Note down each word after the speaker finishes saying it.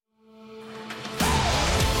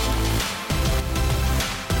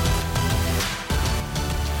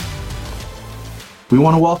We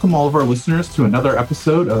want to welcome all of our listeners to another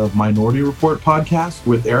episode of Minority Report podcast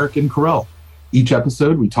with Eric and Carell. Each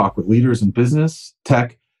episode, we talk with leaders in business,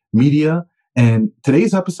 tech, media, and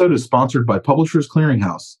today's episode is sponsored by Publishers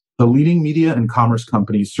Clearinghouse, the leading media and commerce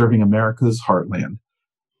company serving America's heartland.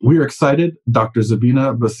 We are excited. Dr.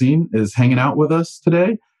 Zabina Bhasin is hanging out with us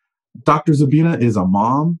today. Dr. Zabina is a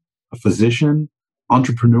mom, a physician,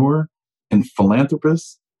 entrepreneur, and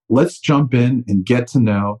philanthropist. Let's jump in and get to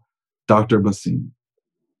know Dr. Bhasin.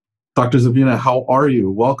 Dr. Zabina, how are you?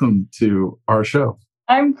 Welcome to our show.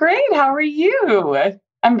 I'm great. How are you?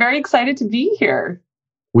 I'm very excited to be here.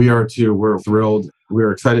 We are too. We're thrilled.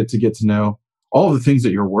 We're excited to get to know all the things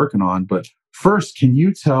that you're working on. But first, can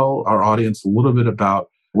you tell our audience a little bit about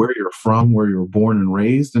where you're from, where you were born and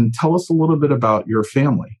raised, and tell us a little bit about your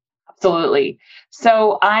family? Absolutely.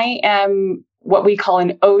 So I am what we call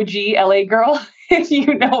an OG LA girl, if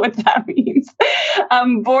you know what that means.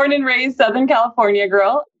 I'm born and raised Southern California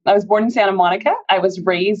girl. I was born in Santa Monica. I was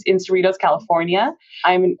raised in Cerritos, California.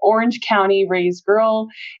 I'm an Orange County raised girl.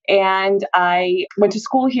 And I went to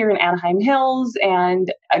school here in Anaheim Hills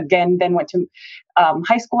and again, then went to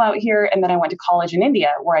high school out here. And then I went to college in India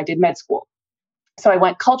where I did med school. So I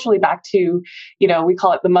went culturally back to, we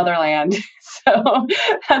call it the motherland. So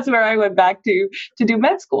that's where I went back to do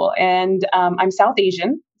med school. And I'm South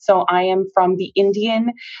Asian. So I am from the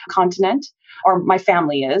Indian continent, or my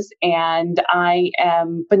family is, and I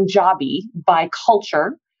am Punjabi by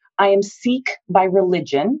culture. I am Sikh by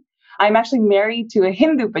religion. I'm actually married to a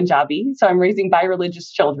Hindu Punjabi, so I'm raising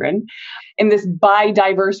bi-religious children in this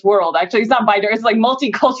bi-diverse world. Actually, it's not bi-diverse, it's like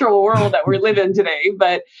multicultural world that we live in today.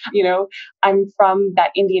 But, I'm from that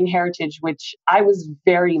Indian heritage, which I was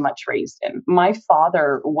very much raised in. My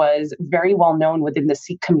father was very well known within the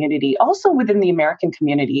Sikh community, also within the American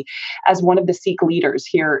community, as one of the Sikh leaders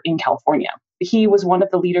here in California. He was one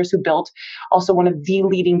of the leaders who built also one of the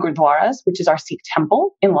leading gurdwaras, which is our Sikh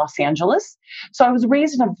temple in Los Angeles. So I was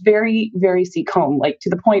raised in a very, very Sikh home, like to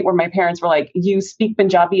the point where my parents were like, you speak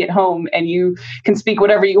Punjabi at home and you can speak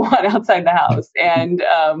whatever you want outside the house. And,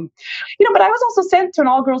 but I was also sent to an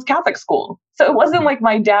all-girls Catholic school. So it wasn't like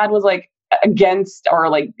my dad was like against or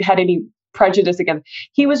like had any prejudice against.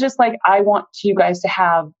 He was just like, I want you guys to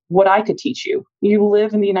have what I could teach you. You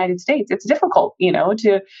live in the United States. It's difficult,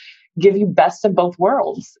 to give you best of both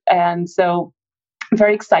worlds. And so I'm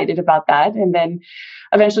very excited about that. And then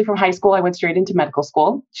eventually from high school, I went straight into medical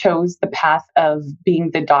school, chose the path of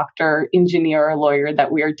being the doctor, engineer, or lawyer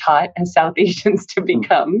that we are taught as South Asians to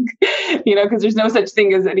become, because there's no such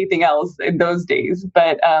thing as anything else in those days.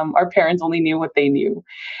 But our parents only knew what they knew,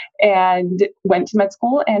 and went to med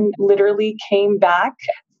school and literally came back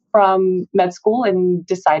from med school and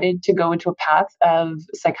decided to go into a path of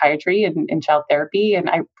psychiatry and child therapy. And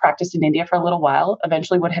I practiced in India for a little while.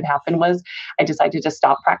 Eventually what had happened was I decided to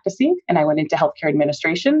stop practicing and I went into healthcare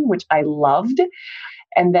administration, which I loved.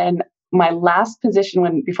 And then my last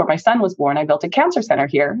position before my son was born, I built a cancer center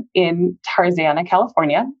here in Tarzana,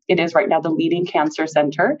 California. It is right now the leading cancer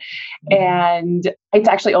center. And it's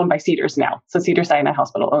actually owned by Cedars now. So Cedars-Sinai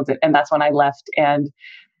Hospital owns it. And that's when I left and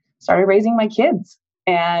started raising my kids.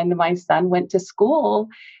 And my son went to school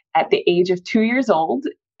at the age of 2 years old.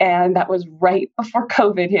 And that was right before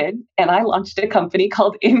COVID hit. And I launched a company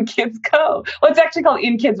called In Kids Co. Well, it's actually called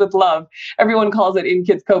In Kids with Love. Everyone calls it In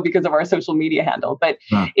Kids Co. because of our social media handle. But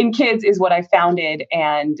In Kids is what I founded,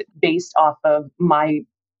 and based off of my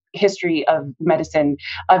history of medicine,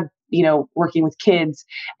 of, working with kids,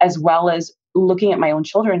 as well as looking at my own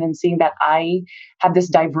children and seeing that I have this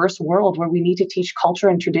diverse world where we need to teach culture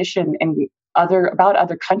and tradition and about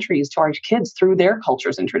other countries to our kids through their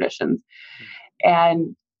cultures and traditions.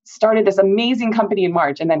 And started this amazing company in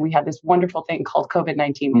March. And then we had this wonderful thing called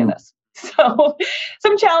COVID-19 hit us. So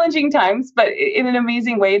some challenging times, but in an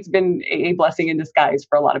amazing way, it's been a blessing in disguise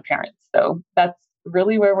for a lot of parents. So that's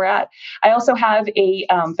really where we're at. I also have a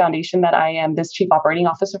foundation that I am this chief operating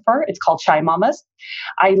officer for. It's called Chai Mamas.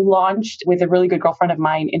 I launched with a really good girlfriend of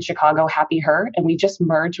mine in Chicago, Happy Her, and we just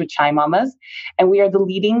merged with Chai Mamas. And we are the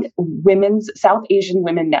leading South Asian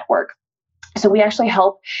women network. So we actually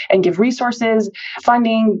help and give resources,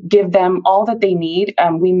 funding, give them all that they need.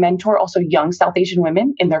 We mentor also young South Asian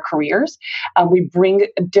women in their careers. We bring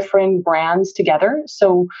different brands together.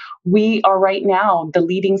 So we are right now the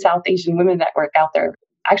leading South Asian women network out there.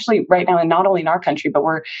 Actually, right now, and not only in our country, but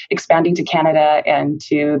we're expanding to Canada and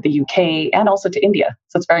to the UK and also to India.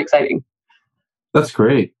 So it's very exciting. That's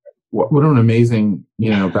great. What an amazing,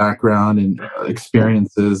 background and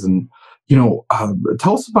experiences. And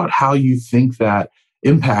tell us about how you think that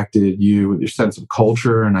impacted you with your sense of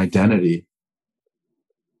culture and identity.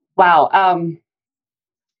 Wow.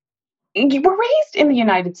 You were raised in the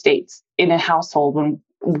United States in a household when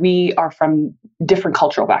we are from different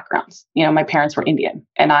cultural backgrounds. My parents were Indian,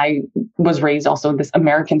 and I was raised also in this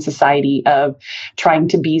American society of trying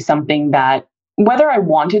to be something that, whether I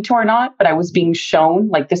wanted to or not, but I was being shown,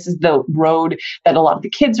 like, this is the road that a lot of the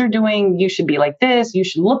kids are doing. You should be like this. You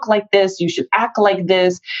should look like this. You should act like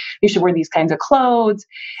this. You should wear these kinds of clothes.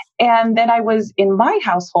 And then I was in my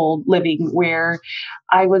household living where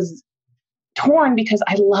I was torn because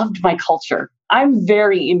I loved my culture. I'm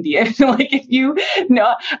very Indian. Like, if you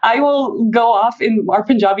know, I will go off in our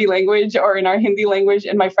Punjabi language or in our Hindi language,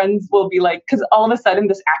 and my friends will be like, because all of a sudden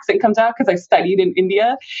this accent comes out because I studied in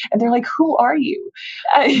India, and they're like, "Who are you?"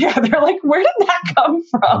 Yeah, they're like, "Where did that come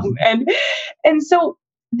from?" And so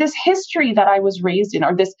this history that I was raised in,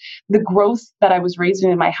 or the growth that I was raised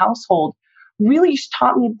in my household, really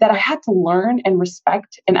taught me that I had to learn and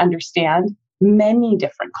respect and understand many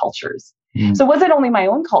different cultures. So it wasn't only my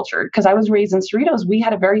own culture, because I was raised in Cerritos. We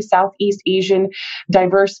had a very Southeast Asian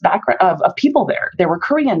diverse background of people there. There were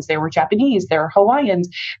Koreans, there were Japanese, there were Hawaiians,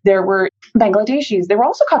 there were Bangladeshis, there were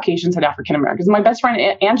also Caucasians and African Americans. My best friend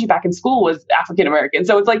Angie back in school was African American.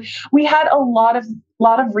 So it's like we had a lot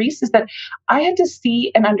of races that I had to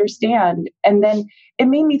see and understand. And then it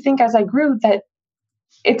made me think as I grew that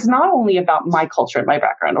it's not only about my culture and my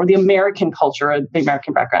background, or the American culture or the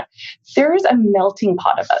American background. There is a melting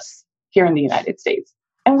pot of us here in the United States.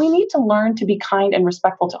 And we need to learn to be kind and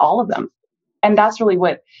respectful to all of them. And that's really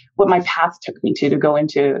what my path took me to go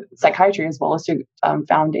into psychiatry, as well as to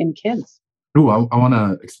found in kids. Ooh, I want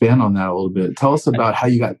to expand on that a little bit. Tell us about how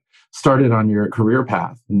you got started on your career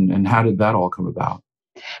path, and how did that all come about?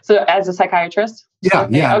 So as a psychiatrist?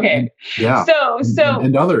 Yeah. Okay.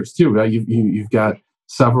 And others too. You've got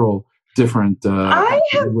several different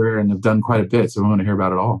and have done quite a bit. So I want to hear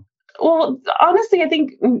about it all. Well, honestly, I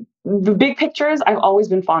think the big picture is I've always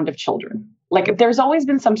been fond of children. Like, there's always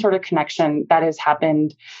been some sort of connection that has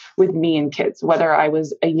happened with me and kids, whether I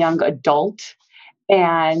was a young adult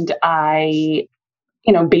and I,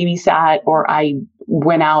 babysat, or I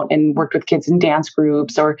went out and worked with kids in dance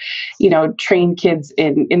groups, or, trained kids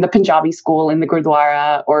in the Punjabi school, in the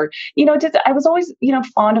Gurdwara, or, I was always,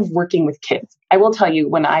 fond of working with kids. I will tell you,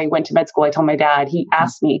 when I went to med school, I told my dad, he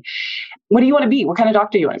asked me, "What do you want to be? What kind of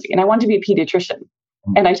doctor do you want to be?" And I wanted to be a pediatrician.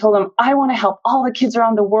 And I told him, I want to help all the kids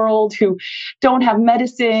around the world who don't have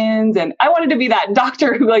medicines. And I wanted to be that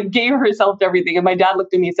doctor who gave herself to everything. And my dad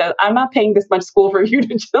looked at me and said, "I'm not paying this much school for you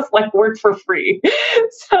to just work for free."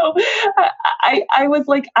 So I was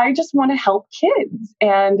like, I just want to help kids.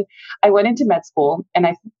 And I went into med school, and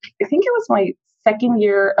I think it was my second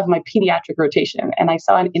year of my pediatric rotation. And I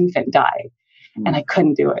saw an infant die, and I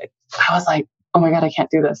couldn't do it. I was like, oh my God, I can't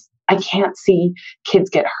do this. I can't see kids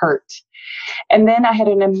get hurt. And then I had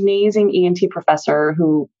an amazing ENT professor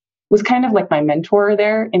who was kind of like my mentor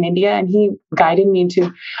there in India. And he guided me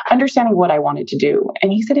into understanding what I wanted to do.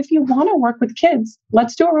 And he said, if you want to work with kids,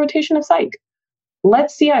 let's do a rotation of psych.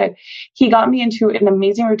 Let's see. He got me into an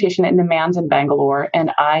amazing rotation in the MANS in Bangalore.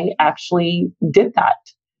 And I actually did that.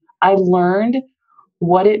 I learned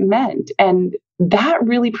what it meant. And that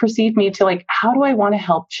really perceived me to how do I want to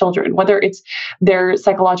help children, whether it's their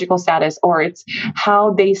psychological status, or it's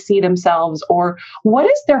how they see themselves, or what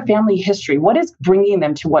is their family history, what is bringing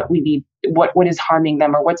them to what we need, what is harming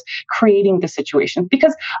them, or what's creating the situation.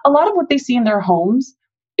 Because a lot of what they see in their homes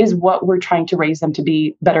is what we're trying to raise them to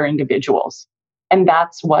be better individuals. And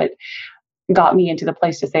that's what got me into the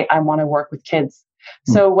place to say, I want to work with kids.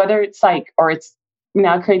 So whether it's psych, or it's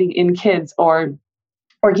now creating in kids, or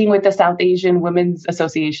working with the South Asian Women's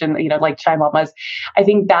Association, like Chai Mamas, I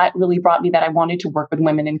think that really brought me that I wanted to work with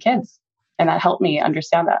women and kids. And that helped me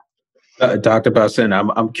understand that. Dr.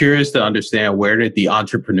 Bhasin, I'm curious to understand, where did the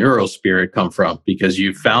entrepreneurial spirit come from? Because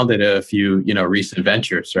you founded a few, recent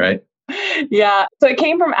ventures, right? Yeah. So it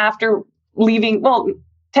came from after leaving,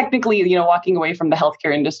 technically, walking away from the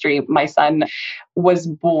healthcare industry. My son was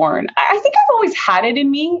born. I think I've always had it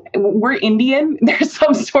in me. We're Indian. There's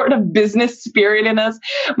some sort of business spirit in us.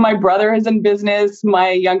 My brother is in business.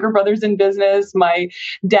 My younger brother's in business. My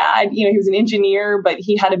dad, he was an engineer, but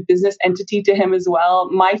he had a business entity to him as well.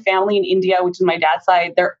 My family in India, which is my dad's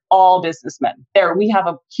side, they're all businessmen. We have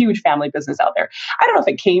a huge family business out there. I don't know if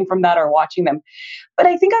it came from that or watching them, but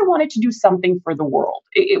I think I wanted to do something for the world,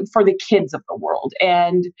 for the kids of the world.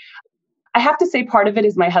 And I have to say, part of it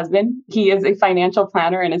is my husband. He is a financial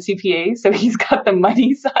planner and a CPA, so he's got the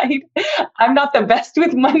money side. I'm not the best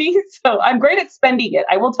with money, so I'm great at spending it.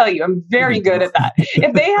 I will tell you, I'm very good at that.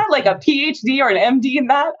 If they had a PhD or an MD in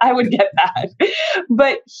that, I would get that.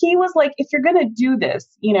 But he was like, if you're going to do this,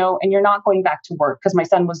 and you're not going back to work, because my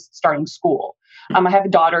son was starting school, I have a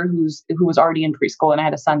daughter who was already in preschool, and I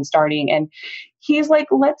had a son starting, and he's like,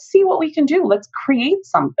 let's see what we can do. Let's create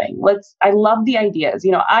something. I love the ideas.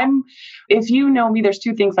 If you know me, there's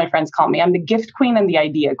two things my friends call me. I'm the gift queen and the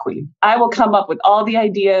idea queen. I will come up with all the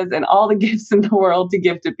ideas and all the gifts in the world to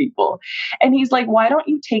give to people. And he's like, why don't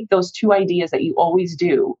you take those two ideas that you always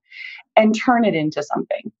do and turn it into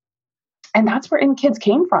something? And that's where In Kids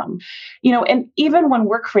came from. And even when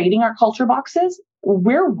we're creating our culture boxes,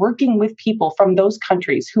 we're working with people from those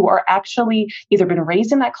countries who are actually either been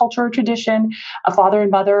raised in that culture or tradition, a father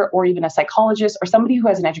and mother, or even a psychologist, or somebody who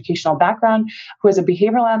has an educational background, who has a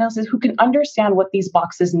behavioral analysis, who can understand what these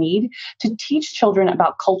boxes need to teach children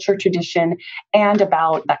about culture, tradition, and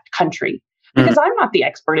about that country. Because I'm not the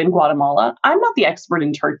expert in Guatemala. I'm not the expert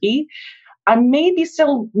in Turkey. I'm maybe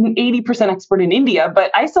still 80% expert in India, but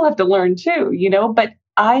I still have to learn too, but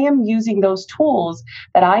I am using those tools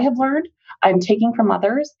that I have learned, I'm taking from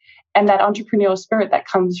others, and that entrepreneurial spirit that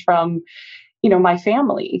comes from, my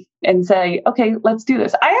family, and say, okay, let's do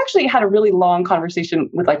this. I actually had a really long conversation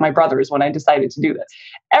with my brothers when I decided to do this.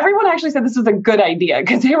 Everyone actually said this was a good idea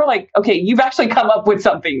because they were like, okay, you've actually come up with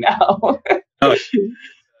something now. Oh,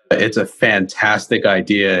 it's a fantastic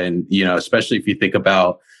idea. And, especially if you think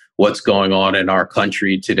about what's going on in our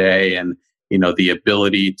country today, and the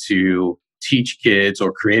ability to teach kids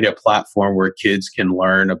or create a platform where kids can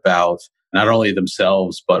learn about not only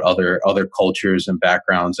themselves but other cultures and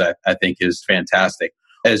backgrounds, I think is fantastic.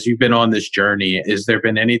 As you've been on this journey, has there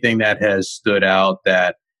been anything that has stood out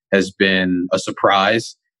that has been a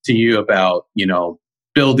surprise to you about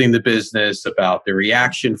building the business, about the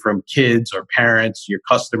reaction from kids or parents, your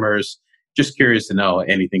customers? Just curious to know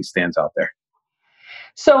anything stands out there.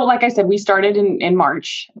 So like I said, we started in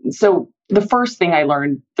March. So the first thing I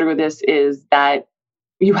learned through this is that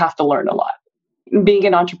you have to learn a lot. Being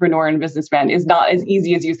an entrepreneur and businessman is not as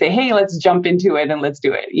easy as you say, hey, let's jump into it and let's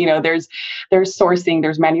do it. There's sourcing,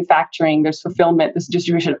 there's manufacturing, there's fulfillment, there's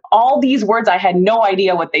distribution. All these words, I had no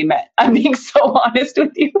idea what they meant. I'm being so honest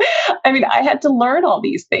with you. I had to learn all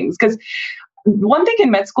these things because one thing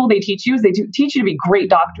in med school they teach you is they teach you to be great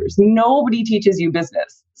doctors. Nobody teaches you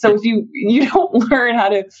business. So if you don't learn how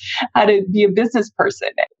to be a business person,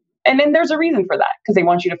 and then there's a reason for that because they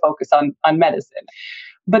want you to focus on medicine.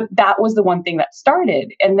 But that was the one thing that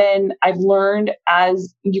started. And then I've learned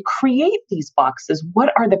as you create these boxes,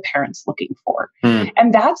 what are the parents looking for?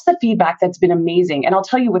 And that's the feedback that's been amazing. And I'll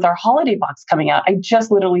tell you, with our holiday box coming out, I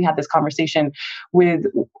just literally had this conversation with,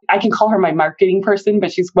 I can call her my marketing person,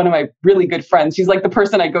 but she's one of my really good friends. She's like the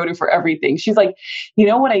person I go to for everything. She's like,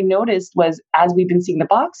 what I noticed was as we've been seeing the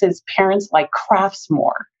boxes, parents like crafts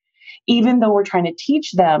more. Even though we're trying to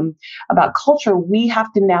teach them about culture, we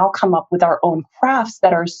have to now come up with our own crafts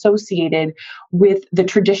that are associated with the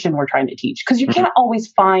tradition we're trying to teach. Because you can't always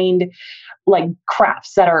find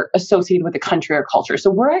crafts that are associated with the country or culture. So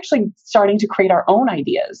we're actually starting to create our own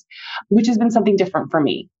ideas, which has been something different for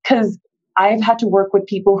me. Because I've had to work with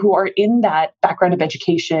people who are in that background of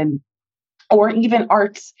education or even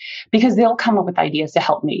arts, because they'll come up with ideas to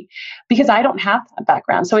help me because I don't have that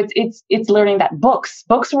background. So it's learning that books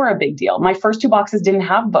were a big deal. My first two boxes didn't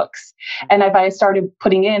have books. And I started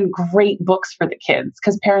putting in great books for the kids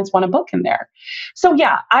because parents want a book in there. So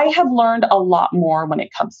yeah, I have learned a lot more when it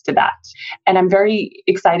comes to that. And I'm very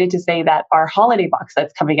excited to say that our holiday box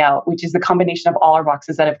that's coming out, which is the combination of all our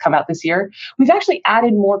boxes that have come out this year, we've actually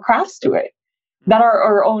added more crafts to it that are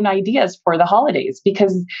our own ideas for the holidays,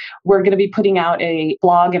 because we're going to be putting out a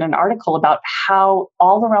blog and an article about how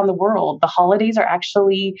all around the world, the holidays are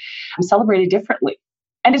actually celebrated differently.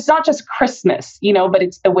 And it's not just Christmas, but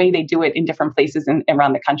it's the way they do it in different places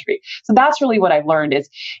around the country. So that's really what I've learned is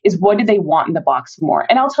what do they want in the box more?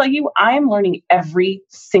 And I'll tell you, I am learning every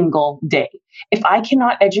single day. If I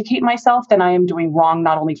cannot educate myself, then I am doing wrong,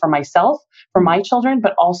 not only for myself, for my children,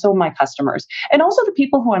 but also my customers. And also the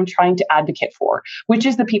people who I'm trying to advocate for, which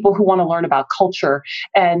is the people who want to learn about culture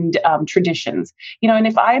and traditions. And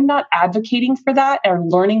if I'm not advocating for that or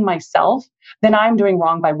learning myself, then I'm doing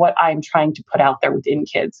wrong by what I'm trying to put out there with In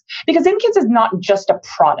Kids. Because In Kids is not just a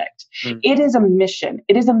product. It is a mission.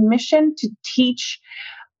 It is a mission to teach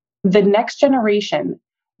the next generation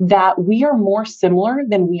that we are more similar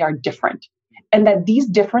than we are different. And that these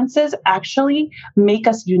differences actually make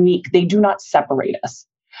us unique. They do not separate us.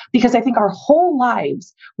 Because I think our whole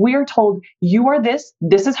lives, we are told, you are this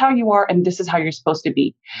is how you are, and this is how you're supposed to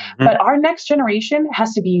be. But our next generation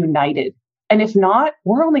has to be united. And if not,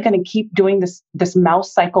 we're only going to keep doing this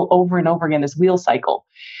mouse cycle over and over again, this wheel cycle.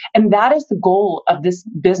 And that is the goal of this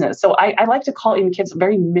business. So I like to call In Kids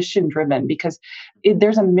very mission driven because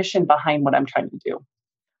there's a mission behind what I'm trying to do.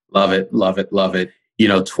 Love it. Love it. Love it.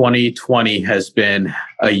 2020 has been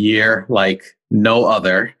a year like no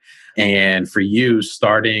other. And for you,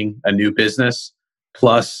 starting a new business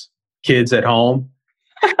plus kids at home,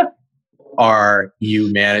 are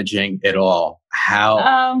you managing it all?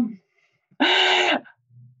 How?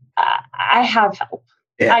 I have help.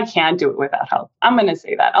 Yeah. I can't do it without help. I'm going to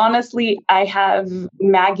say that. Honestly, I have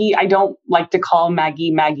Maggie. I don't like to call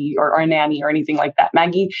Maggie or our nanny or anything like that.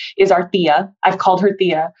 Maggie is our Thea. I've called her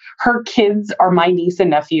Thea. Her kids are my niece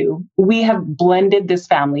and nephew. We have blended this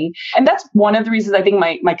family. And that's one of the reasons I think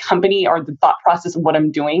my company or the thought process of what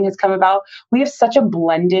I'm doing has come about. We have such a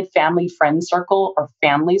blended family friend circle or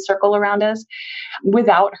family circle around us.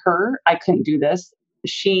 Without her, I couldn't do this.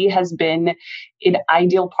 She has been an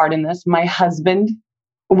ideal part in this. My husband,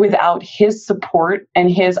 without his support and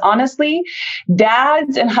his, honestly,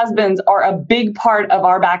 dads and husbands are a big part of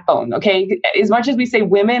our backbone. Okay. As much as we say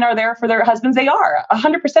women are there for their husbands, they are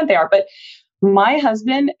 100% they are. But my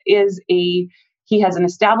husband he has an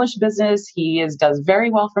established business. He does very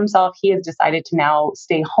well for himself. He has decided to now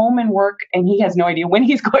stay home and work, and he has no idea when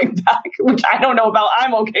he's going back, which I don't know about.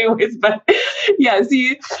 I'm okay with, but yes,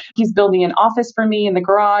 he's building an office for me in the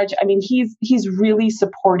garage. I mean, he's really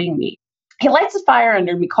supporting me. He lights a fire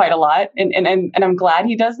under me quite a lot. And I'm glad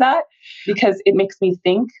he does that because it makes me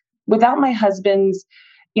think. Without my husband's,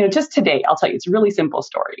 just today, I'll tell you, it's a really simple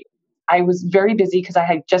story. I was very busy because I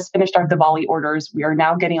had just finished our Diwali orders. We are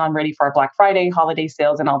now getting on ready for our Black Friday holiday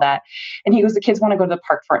sales and all that. And he goes, the kids want to go to the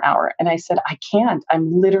park for an hour. And I said, I can't.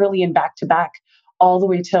 I'm literally in back to back all the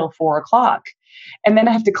way till 4:00. And then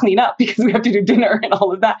I have to clean up because we have to do dinner and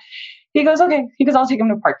all of that. He goes, okay. He goes, I'll take him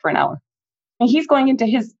to the park for an hour. And he's going into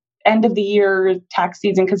his end of the year tax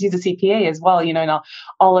season because he's a CPA as well, and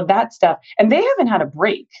all of that stuff. And they haven't had a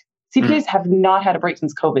break. CPAs have not had a break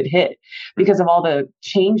since COVID hit because of all the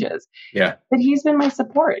changes. Yeah. But he's been my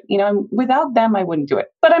support, and without them, I wouldn't do it.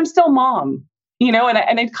 But I'm still mom, and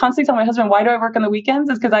I constantly tell my husband, why do I work on the weekends?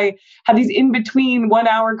 It's because I have these in between 1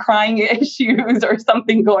 hour crying issues or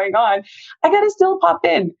something going on. I got to still pop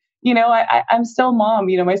in. I'm still mom.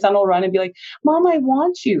 My son will run and be like, Mom, I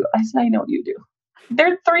want you. I said, I know you do.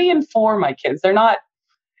 They're 3 and 4, my kids. They're not,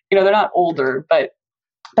 they're not older, but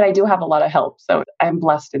I do have a lot of help. So I'm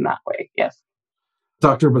blessed in that way. Yes.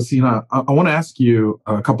 Dr. Basina, I want to ask you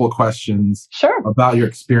a couple of questions about your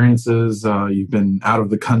experiences. You've been out of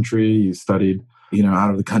the country, you studied, out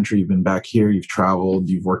of the country, you've been back here, you've traveled,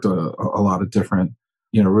 you've worked a lot of different,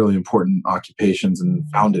 really important occupations and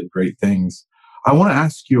founded great things. I want to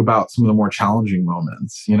ask you about some of the more challenging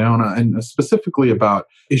moments, and specifically about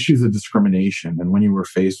issues of discrimination and when you were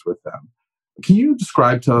faced with them. Can you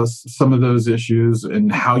describe to us some of those issues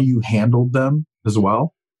and how you handled them as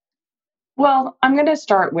well? Well, I'm going to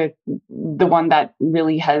start with the one that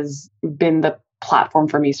really has been the platform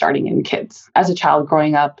for me starting in kids. As a child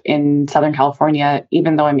growing up in Southern California,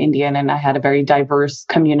 even though I'm Indian and I had a very diverse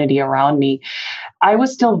community around me, I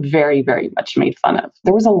was still very, very much made fun of.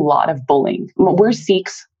 There was a lot of bullying. We're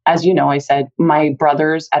Sikhs. As you know, I said, my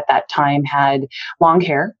brothers at that time had long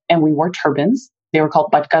hair and we wore turbans. They were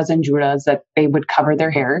called patkas and juras, that they would cover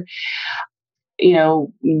their hair.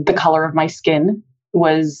 The color of my skin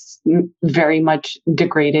was very much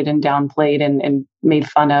degraded and downplayed and made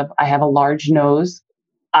fun of. I have a large nose.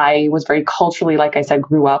 I was very culturally, like I said,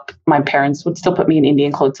 grew up. My parents would still put me in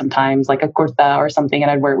Indian clothes sometimes, like a kurta or something, and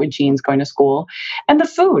I'd wear it with jeans going to school. And the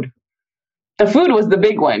food was the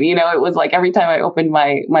big one. It was like every time I opened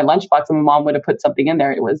my lunchbox and my mom would have put something in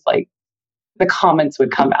there, it was like the comments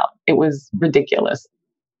would come out. It was ridiculous.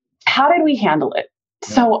 How did we handle it?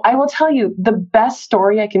 So I will tell you, the best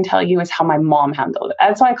story I can tell you is how my mom handled it.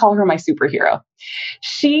 That's why I call her my superhero.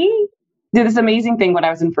 She did this amazing thing when I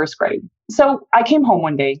was in first grade. So I came home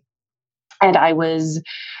one day and I was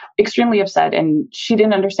extremely upset and she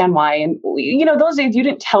didn't understand why. And, those days you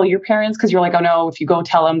didn't tell your parents because you're like, oh no, if you go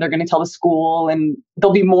tell them, they're going to tell the school and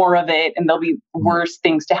there'll be more of it and there'll be worse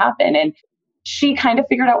things to happen. And she kind of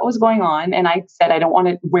figured out what was going on. And I said, I don't want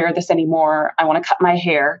to wear this anymore. I want to cut my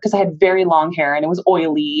hair because I had very long hair and it was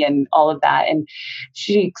oily and all of that. And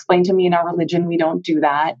she explained to me, in our religion, we don't do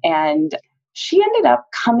that. And she ended up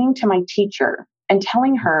coming to my teacher and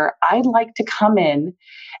telling her, I'd like to come in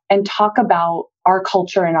and talk about our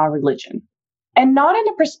culture and our religion. And not in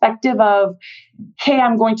a perspective of, hey,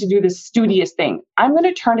 I'm going to do this studious thing. I'm going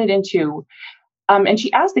to turn it into, and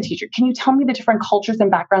she asked the teacher, can you tell me the different cultures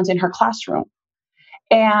and backgrounds in her classroom?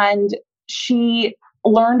 And she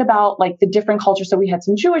learned about like the different cultures. So we had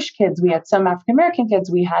some Jewish kids, we had some African American kids,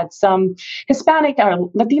 we had some Hispanic or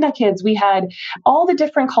Latina kids, we had all the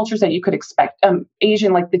different cultures that you could expect,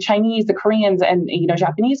 Asian, like the Chinese, the Koreans, and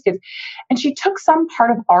Japanese kids. And she took some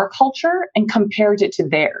part of our culture and compared it to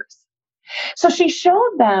theirs. So she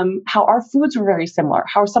showed them how our foods were very similar,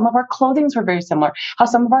 how some of our clothings were very similar, how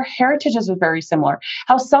some of our heritages were very similar,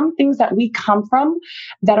 how some things that we come from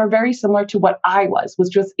that are very similar to what I was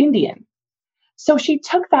just Indian. So she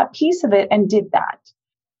took that piece of it and did that.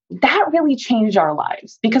 That really changed our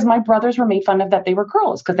lives because my brothers were made fun of that they were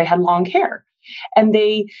girls because they had long hair. And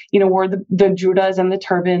they, wore the judas and the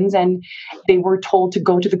turbans, and they were told to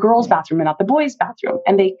go to the girls' bathroom and not the boys' bathroom.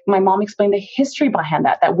 And my mom explained the history behind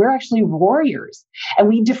that we're actually warriors and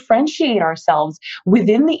we differentiate ourselves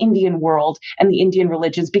within the Indian world and the Indian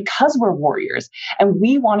religions because we're warriors. And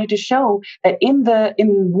we wanted to show that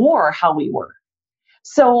in war, how we were.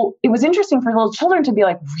 So it was interesting for little children to be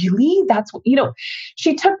like, really? That's what,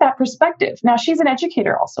 she took that perspective. Now she's an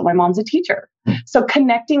educator also. My mom's a teacher. So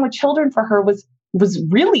connecting with children for her was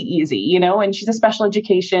really easy, and she's a special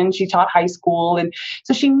education. She taught high school. And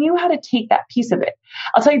so she knew how to take that piece of it.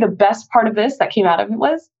 I'll tell you the best part of this that came out of it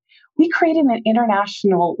was we created an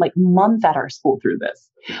international month at our school through this.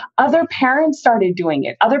 Other parents started doing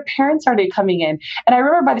it. Other parents started coming in. And I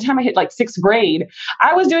remember by the time I hit sixth grade,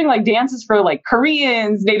 I was doing dances for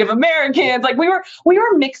Koreans, Native Americans. We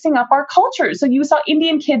were mixing up our cultures. So you saw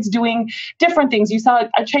Indian kids doing different things. You saw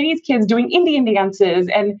Chinese kids doing Indian dances.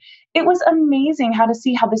 And it was amazing to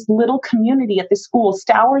see how this little community at this school,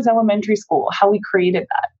 Stowers Elementary School, how we created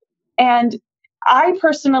that. And I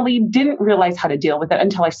personally didn't realize how to deal with it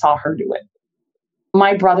until I saw her do it.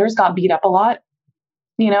 My brothers got beat up a lot,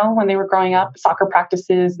 when they were growing up, soccer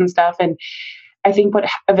practices and stuff. And I think what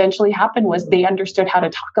eventually happened was they understood how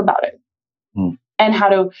to talk about it and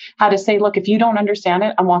how to say, look, if you don't understand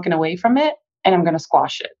it, I'm walking away from it and I'm going to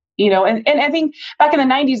squash it. And I think back in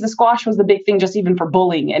the 90s, the squash was the big thing, just even for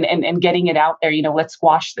bullying and getting it out there, let's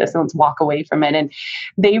squash this and let's walk away from it. And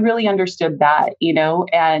they really understood that,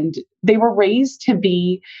 and they were raised to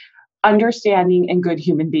be understanding and good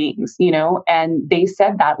human beings, and they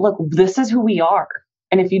said that, look, this is who we are.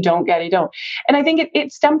 And if you don't get it, don't. And I think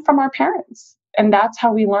it stemmed from our parents. And that's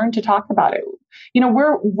how we learned to talk about it.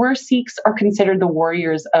 We're Sikhs are considered the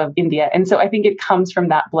warriors of India. And so I think it comes from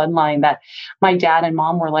that bloodline that my dad and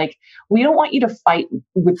mom were like, we don't want you to fight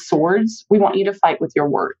with swords. We want you to fight with your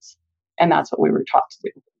words. And that's what we were taught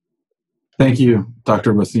to do. Thank you,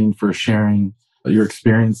 Dr. Bhasin, for sharing your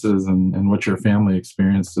experiences and what your family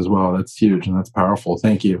experienced as well. That's huge and that's powerful.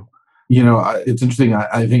 Thank you. It's interesting.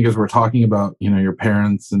 I think as we're talking about, your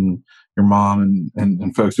parents and your mom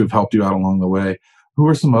and folks who've helped you out along the way, who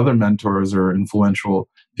are some other mentors or influential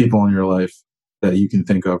people in your life that you can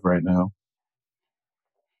think of right now?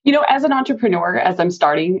 As an entrepreneur, as I'm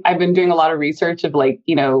starting, I've been doing a lot of research of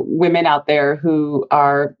women out there who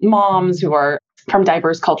are moms, who are from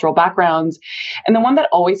diverse cultural backgrounds. And the one that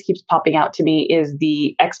always keeps popping out to me is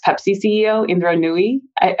the ex-Pepsi CEO, Indra Nooyi.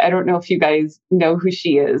 I don't know if you guys know who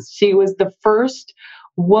she is. She was the first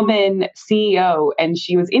woman CEO, and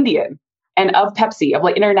she was Indian and of Pepsi, of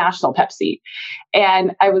international Pepsi.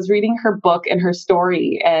 And I was reading her book and her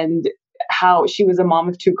story and how she was a mom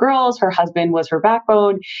of two girls. Her husband was her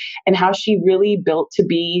backbone, and how she really built to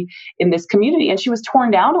be in this community. And she was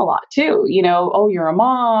torn down a lot too. Oh, you're a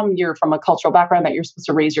mom, you're from a cultural background that you're supposed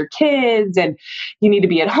to raise your kids and you need to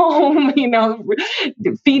be at home,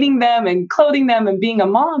 feeding them and clothing them and being a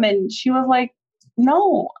mom. And she was like,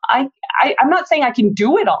 no, I'm not saying I can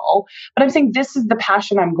do it all, but I'm saying this is the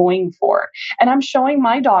passion I'm going for. And I'm showing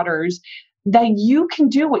my daughters that you can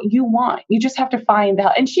do what you want. You just have to find the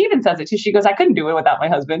help. And she even says it too. She goes, I couldn't do it without my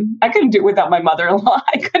husband. I couldn't do it without my mother-in-law.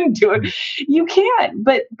 I couldn't do it. You can,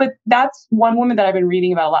 but that's one woman that I've been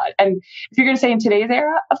reading about a lot. And if you're going to say in today's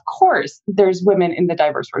era, of course, there's women in the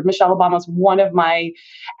diverse world. Michelle Obama is one of my,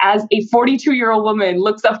 as a 42-year-old woman,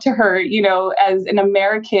 looks up to her, as an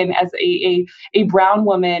American, as a brown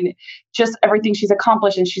woman, just everything she's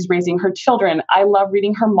accomplished, and she's raising her children. I love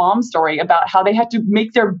reading her mom's story about how they had to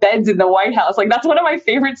make their beds in the White House. That's one of my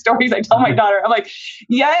favorite stories. I tell my daughter, I'm like,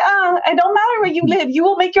 yeah, it don't matter where you live. You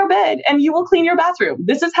will make your bed and you will clean your bathroom.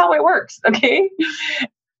 This is how it works. Okay.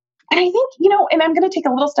 And I think, and I'm going to take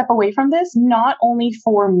a little step away from this, not only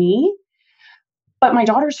for me, but my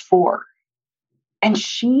daughter's 4. And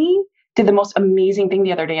she did the most amazing thing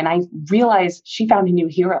the other day. And I realized she found a new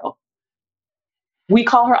hero. We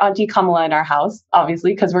call her Auntie Kamala in our house,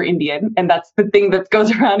 obviously, because we're Indian. And that's the thing that goes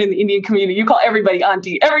around in the Indian community. You call everybody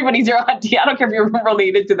Auntie. Everybody's your Auntie. I don't care if you're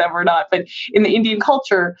related to them or not. But in the Indian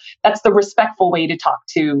culture, that's the respectful way to talk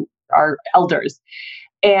to our elders.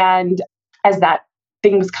 And as that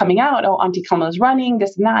thing was coming out, oh, Auntie Kelma was running,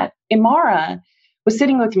 this and that. Imara was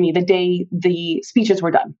sitting with me the day the speeches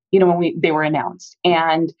were done, when they were announced.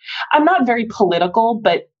 And I'm not very political,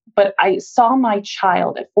 but I saw my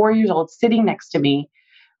child at 4 years old sitting next to me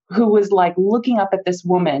who was like looking up at this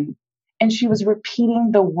woman, and she was repeating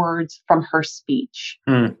the words from her speech.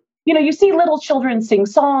 You see little children sing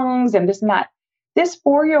songs and this and that. This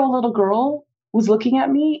 4-year-old little girl was looking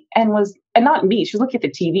at me and not me, she was looking at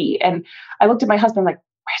the TV. And I looked at my husband like,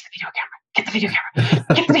 where's the video camera? Get the video camera.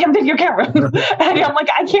 Get the damn video camera. And I'm like,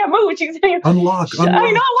 I can't move. She's saying, unlock.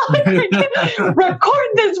 I know. Record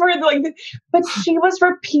this word like this. But she was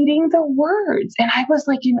repeating the words. And I was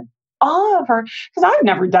like in awe of her because I've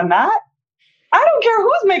never done that. I don't care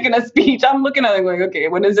who's making a speech. I'm looking at it going, okay,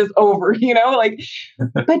 when is this over?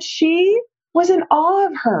 But she was in awe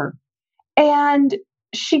of her. And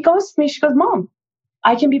she goes to me, she goes, Mom,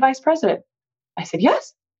 I can be vice president. I said,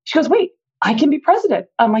 yes. She goes, wait, I can be president.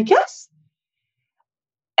 I'm like, yes.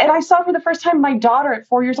 And I saw for the first time my daughter at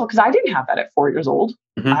 4 years old, because I didn't have that at 4 years old.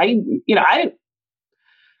 I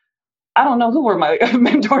don't know who were my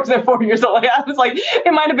mentors at 4 years old. I was like,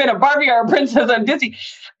 it might have been a Barbie or a princess on Disney.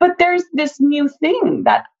 But there's this new thing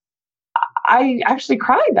that I actually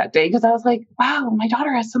cried that day because I was like, wow, my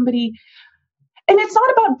daughter has somebody. And it's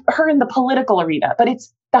not about her in the political arena, but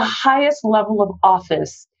it's the highest level of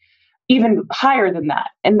office, even higher than that.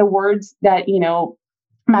 And the words that,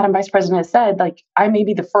 Madam Vice President has said, like, I may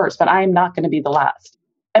be the first, but I am not going to be the last.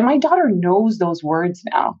 And my daughter knows those words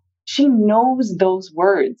now. She knows those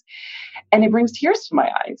words. And it brings tears to my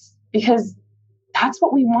eyes because that's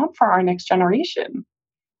what we want for our next generation.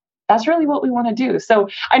 That's really what we want to do. So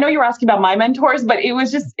I know you were asking about my mentors, but it was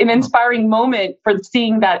just an inspiring moment for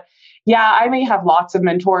seeing that, yeah, I may have lots of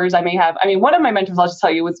mentors. One of my mentors, I'll just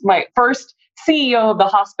tell you, was my first CEO of the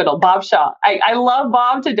hospital, Bob Shaw. I love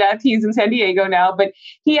Bob to death. He's in San Diego now, but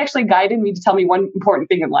he actually guided me to tell me one important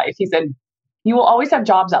thing in life. He said, you will always have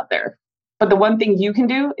jobs out there, but the one thing you can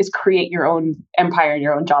do is create your own empire and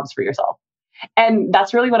your own jobs for yourself. And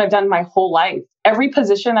that's really what I've done my whole life. Every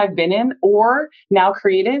position I've been in or now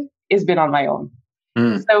created has been on my own.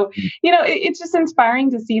 So, it's just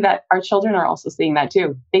inspiring to see that our children are also seeing that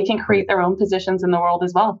too. They can create their own positions in the world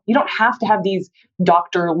as well. You don't have to have these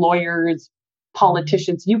doctor, lawyers,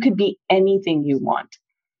 politicians. You could be anything you want.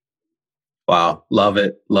 Wow. Love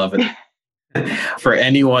it. Love it. For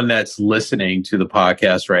anyone that's listening to the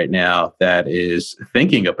podcast right now that is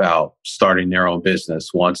thinking about starting their own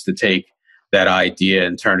business, wants to take that idea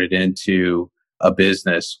and turn it into a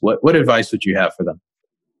business, what advice would you have for them?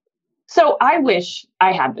 So I wish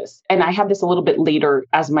I had this, and I had this a little bit later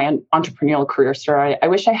as my entrepreneurial career started. I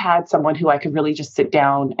wish I had someone who I could really just sit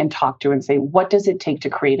down and talk to and say, what does it take to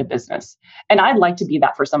create a business? And I'd like to be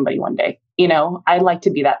that for somebody one day. I'd like to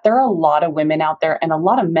be that. There are a lot of women out there and a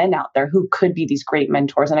lot of men out there who could be these great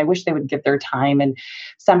mentors. And I wish they would give their time and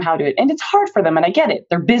somehow do it. And it's hard for them. And I get it.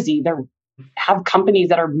 They're busy. They have companies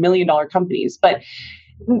that are $1 million companies. But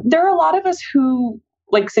there are a lot of us who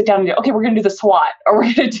sit down and do, okay, we're going to do the SWOT or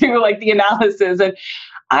we're going to do the analysis. And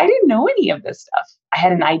I didn't know any of this stuff. I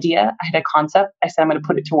had an idea. I had a concept. I said, I'm going to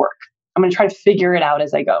put it to work. I'm going to try to figure it out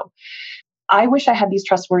as I go. I wish I had these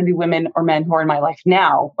trustworthy women or men who are in my life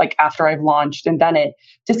now, after I've launched and done it,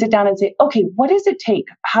 to sit down and say, okay, what does it take?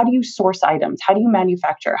 How do you source items? How do you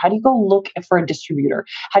manufacture? How do you go look for a distributor?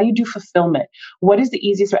 How do you do fulfillment? What is the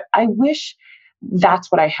easiest way? I wish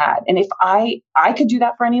that's what I had. And if I could do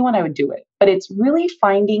that for anyone, I would do it. But it's really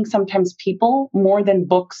finding sometimes people more than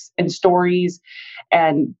books and stories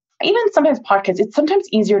and even sometimes podcasts. It's sometimes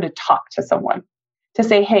easier to talk to someone to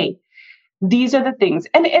say, hey, these are the things.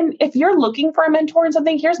 And if you're looking for a mentor in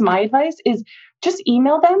something, here's my advice is just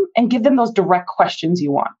email them and give them those direct questions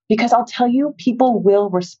you want. Because I'll tell you, people will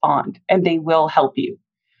respond and they will help you.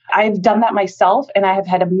 I've done that myself, and I have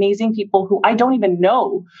had amazing people who I don't even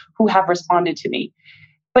know who have responded to me.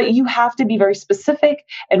 But you have to be very specific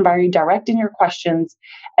and very direct in your questions.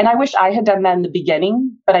 And I wish I had done that in the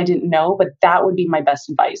beginning, but I didn't know. But that would be my best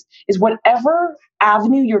advice, is whatever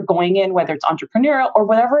avenue you're going in, whether it's entrepreneurial or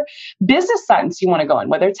whatever business sense you want to go in,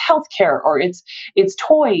 whether it's healthcare or it's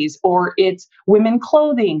toys or it's women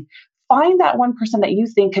clothing, find that one person that you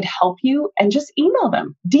think could help you and just email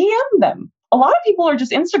them, DM them. A lot of people are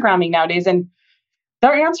just Instagramming nowadays and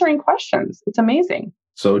they're answering questions. It's amazing.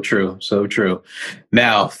 So true. So true.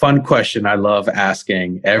 Now, fun question I love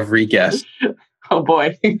asking every guest. Oh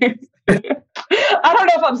boy. I don't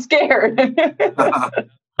know if I'm scared.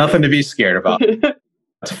 Nothing to be scared about.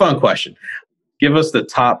 It's a fun question. Give us the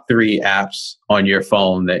top 3 apps on your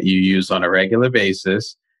phone that you use on a regular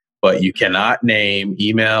basis but you cannot name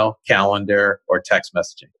email, calendar, or text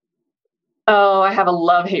messaging. Oh, I have a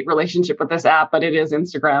love-hate relationship with this app, but it is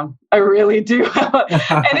Instagram. I really do.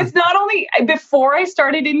 And it's not only, before I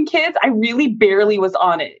started in kids, I really barely was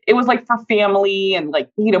on it. It was like for family and like,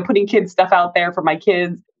 putting kids stuff out there for my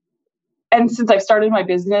kids. And since I've started my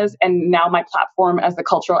business and now my platform as the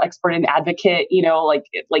cultural expert and advocate,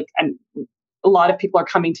 and a lot of people are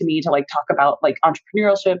coming to me to like talk about like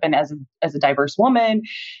entrepreneurship and as a diverse woman,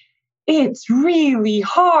 it's really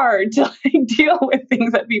hard to like deal with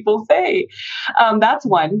things that people say. That's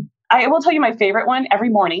one. I will tell you my favorite one. Every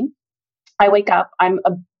morning I wake up, I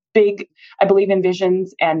believe in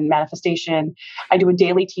visions and manifestation. I do a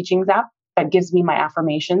daily teachings app that gives me my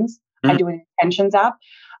affirmations. I do an intentions app.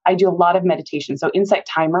 I do a lot of meditation. So Insight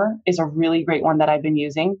Timer is a really great one that I've been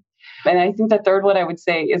using. And I think the third one I would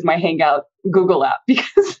say is my Hangout Google app,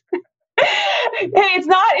 because hey, it's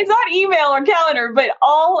not email or calendar, but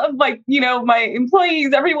all of my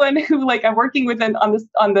employees, everyone who like I'm working with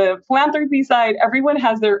on the philanthropy side, everyone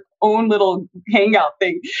has their own little Hangout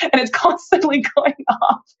thing, and it's constantly going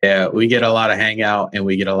off. Yeah, we get a lot of Hangout and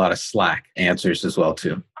we get a lot of Slack answers as well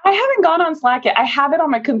too. I haven't gone on Slack yet. I have it on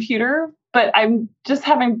my computer, but I just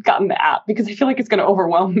haven't gotten the app because I feel like it's going to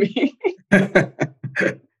overwhelm me.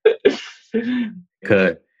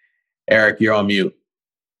 Good. Eric, you're on mute.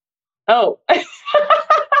 Oh. Sorry,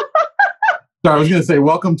 I was going to say,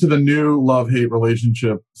 welcome to the new love-hate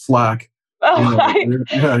relationship, Slack. Oh, you're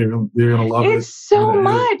going to love it. It's so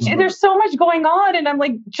much. There's so much going on. And I'm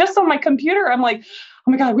like, just on my computer, I'm like,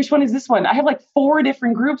 oh my God, which one is this one? I have like 4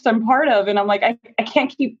 different groups I'm part of. And I'm like, I can't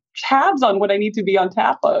keep tabs on what I need to be on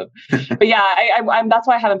top of. But yeah, I'm that's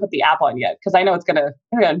why I haven't put the app on yet, because I know it's going to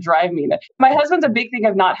drive me. My husband's a big thing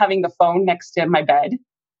of not having the phone next to my bed.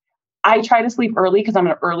 I try to sleep early because I'm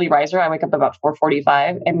an early riser. I wake up about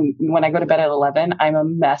 4:45. And when I go to bed at 11, I'm a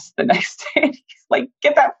mess the next day. He's like,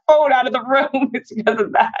 get that phone out of the room. It's because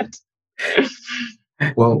of that.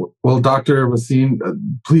 Well, Dr. Bhasin,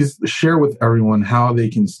 please share with everyone how they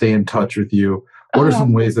can stay in touch with you. What are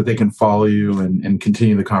some ways that they can follow you and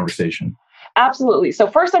continue the conversation? Absolutely. So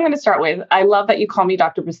first I'm going to start with, I love that you call me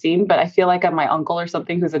Dr. Bhasin, but I feel like I'm my uncle or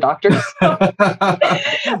something who's a doctor. So,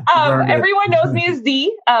 everyone knows me as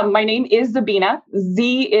Z. My name is Zabina.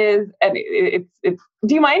 Z is, and it's,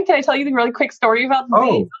 do you mind? Can I tell you the really quick story about Z?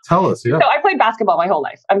 Oh, tell us. Yeah. So I played basketball my whole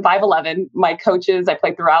life. I'm 5'11". My coaches, I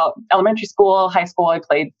played throughout elementary school, high school. I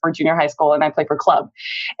played for junior high school, and I played for club.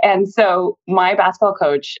 And so my basketball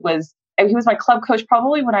coach he was my club coach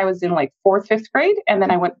probably when I was in like 4th, 5th grade. And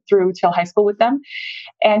then I went through till high school with them.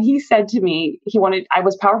 And he said to me, I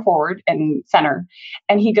was power forward and center.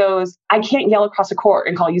 And he goes, I can't yell across the court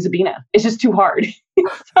and call you Zabina. It's just too hard.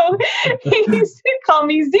 So he used to call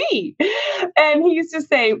me Z. And he used to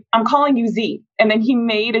say, I'm calling you Z. And then he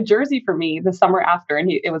made a jersey for me the summer after.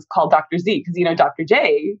 And it was called Dr. Z because, Dr.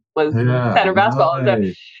 J was center basketball.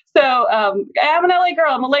 Nice. So I'm an LA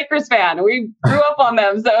girl. I'm a Lakers fan. We grew up on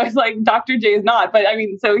them. So it's like Dr. J is not. But I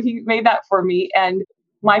mean, so he made that for me. And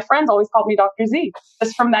my friends always called me Dr. Z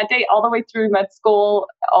just from that day all the way through med school,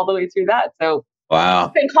 all the way through that. So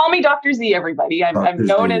wow. You can call me Dr. Z, everybody. I'm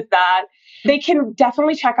known as that. They can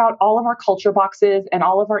definitely check out all of our culture boxes and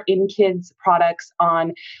all of our InKids products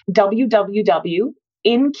on www.inkids,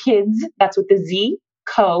 that's with the Z,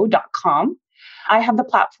 co.com. I have the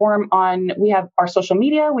platform we have our social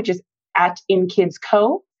media, which is at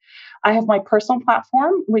InKidsCo. I have my personal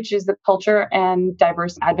platform, which is the Culture and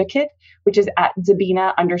Diverse Advocate, which is at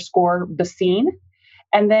Zabina_Bhasin.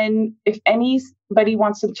 And then if anybody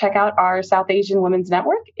wants to check out our South Asian Women's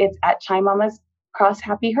Network, it's at Chai Mamas Cross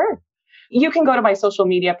Happy Her. You can go to my social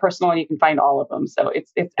media personal and you can find all of them. So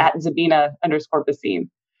it's at Zabina_Bhasin.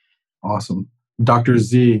 Awesome. Dr.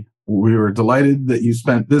 Z, we were delighted that you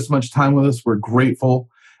spent this much time with us. We're grateful.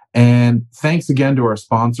 And thanks again to our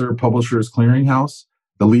sponsor, Publishers Clearinghouse,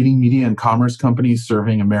 the leading media and commerce company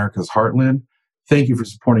serving America's heartland. Thank you for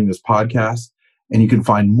supporting this podcast. And you can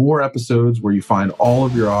find more episodes where you find all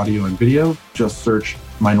of your audio and video. Just search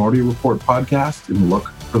Minority Report Podcast and look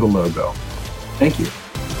for the logo. Thank you.